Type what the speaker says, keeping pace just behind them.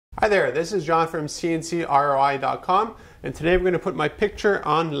Hi there, this is John from CNCROI.com, and today we're going to put my picture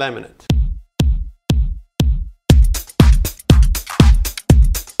on laminate.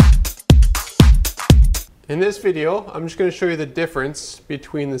 In this video, I'm just going to show you the difference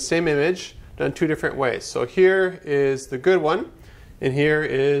between the same image done two different ways. So here is the good one, and here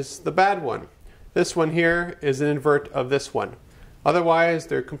is the bad one. This one here is an invert of this one. Otherwise,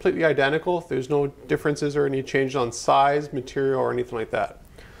 they're completely identical. There's no differences or any changes on size, material, or anything like that.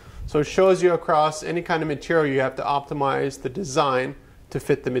 So it shows you across any kind of material you have to optimize the design to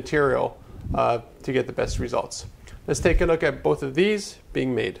fit the material to get the best results. Let's take a look at both of these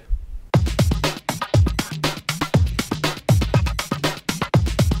being made.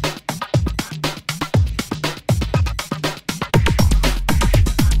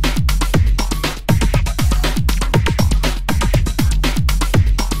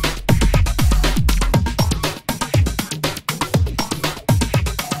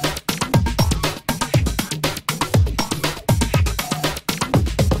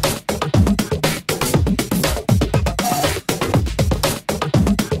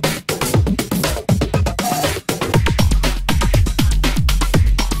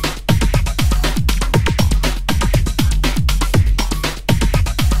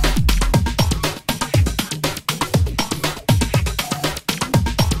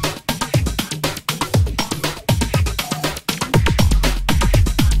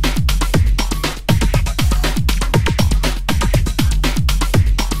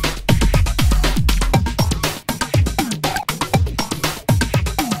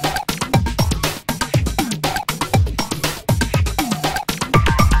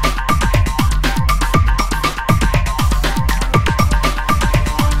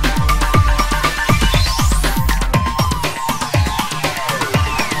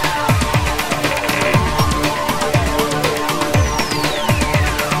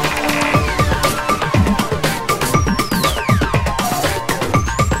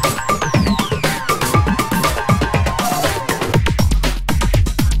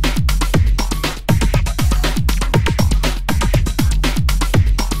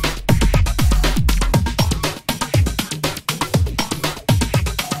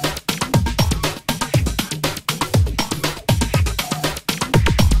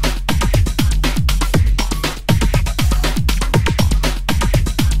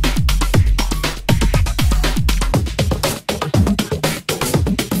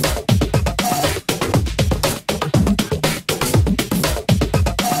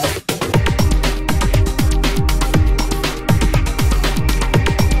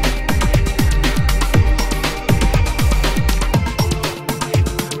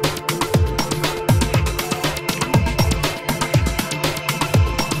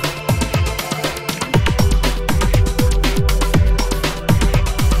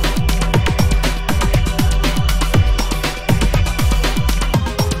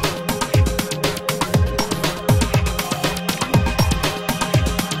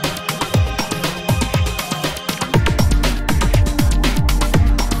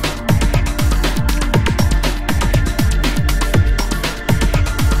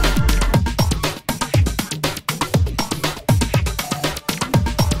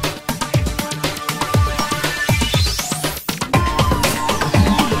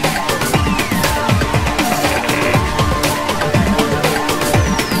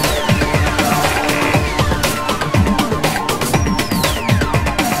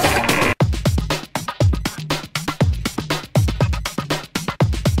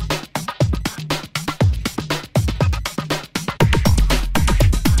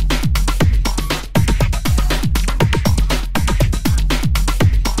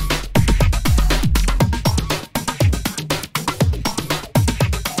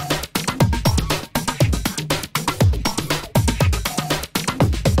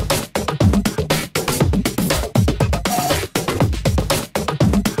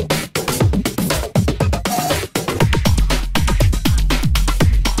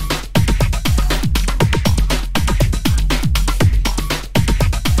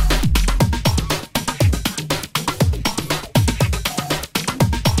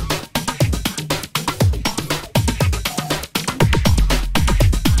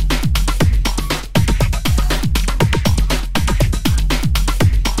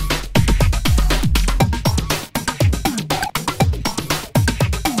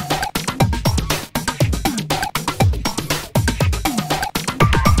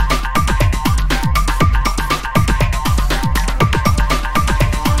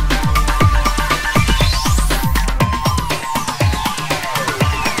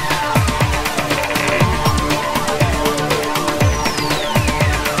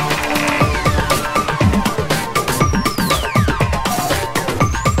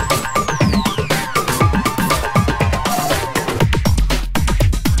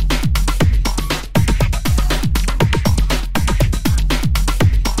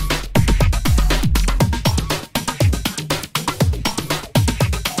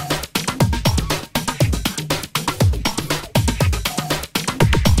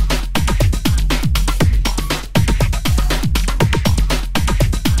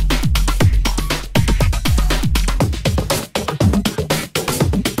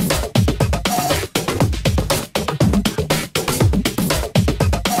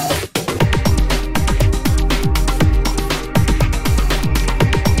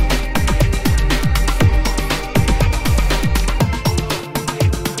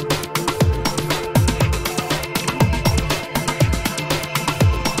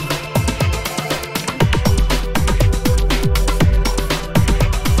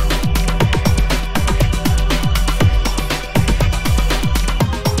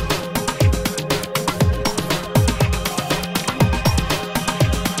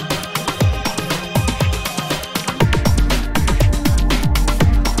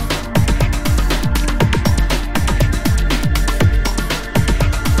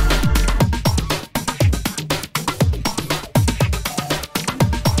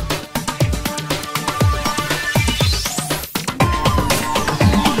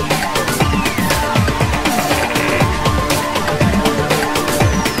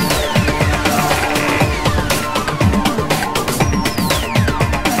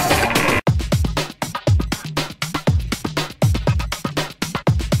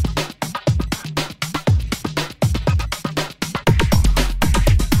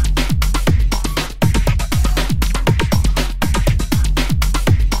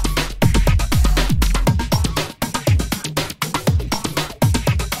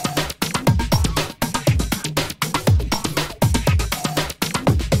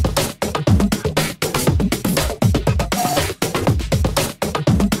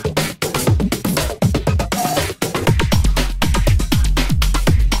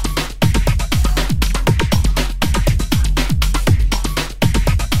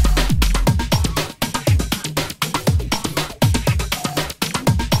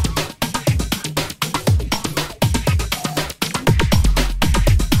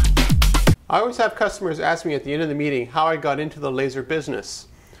 I always have customers ask me at the end of the meeting how I got into the laser business.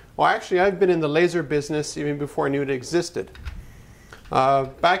 Well, actually, I've been in the laser business even before I knew it existed.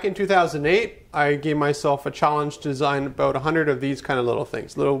 Back in 2008, I gave myself a challenge to design about 100 of these kind of little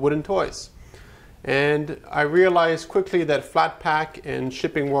things, little wooden toys. And I realized quickly that flat pack and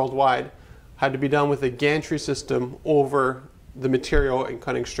shipping worldwide had to be done with a gantry system over the material and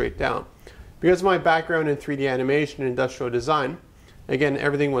cutting straight down. Because of my background in 3D animation and industrial design, again,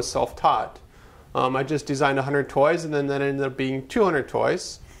 everything was self-taught. I just designed 100 toys, and then that ended up being 200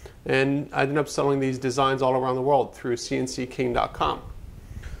 toys. And I ended up selling these designs all around the world through CNCKing.com.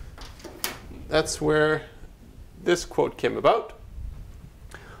 That's where this quote came about.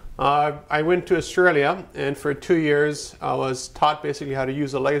 I went to Australia, and for 2 years I was taught basically how to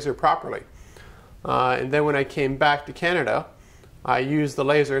use a laser properly. And then when I came back to Canada, I used the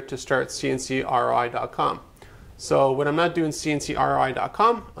laser to start CNCROI.com. So when I'm not doing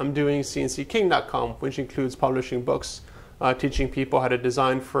CNCROI.com, I'm doing CNCKing.com, which includes publishing books, teaching people how to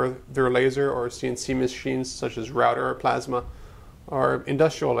design for their laser or CNC machines such as router or plasma or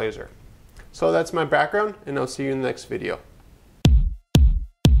industrial laser. So that's my background, and I'll see you in the next video.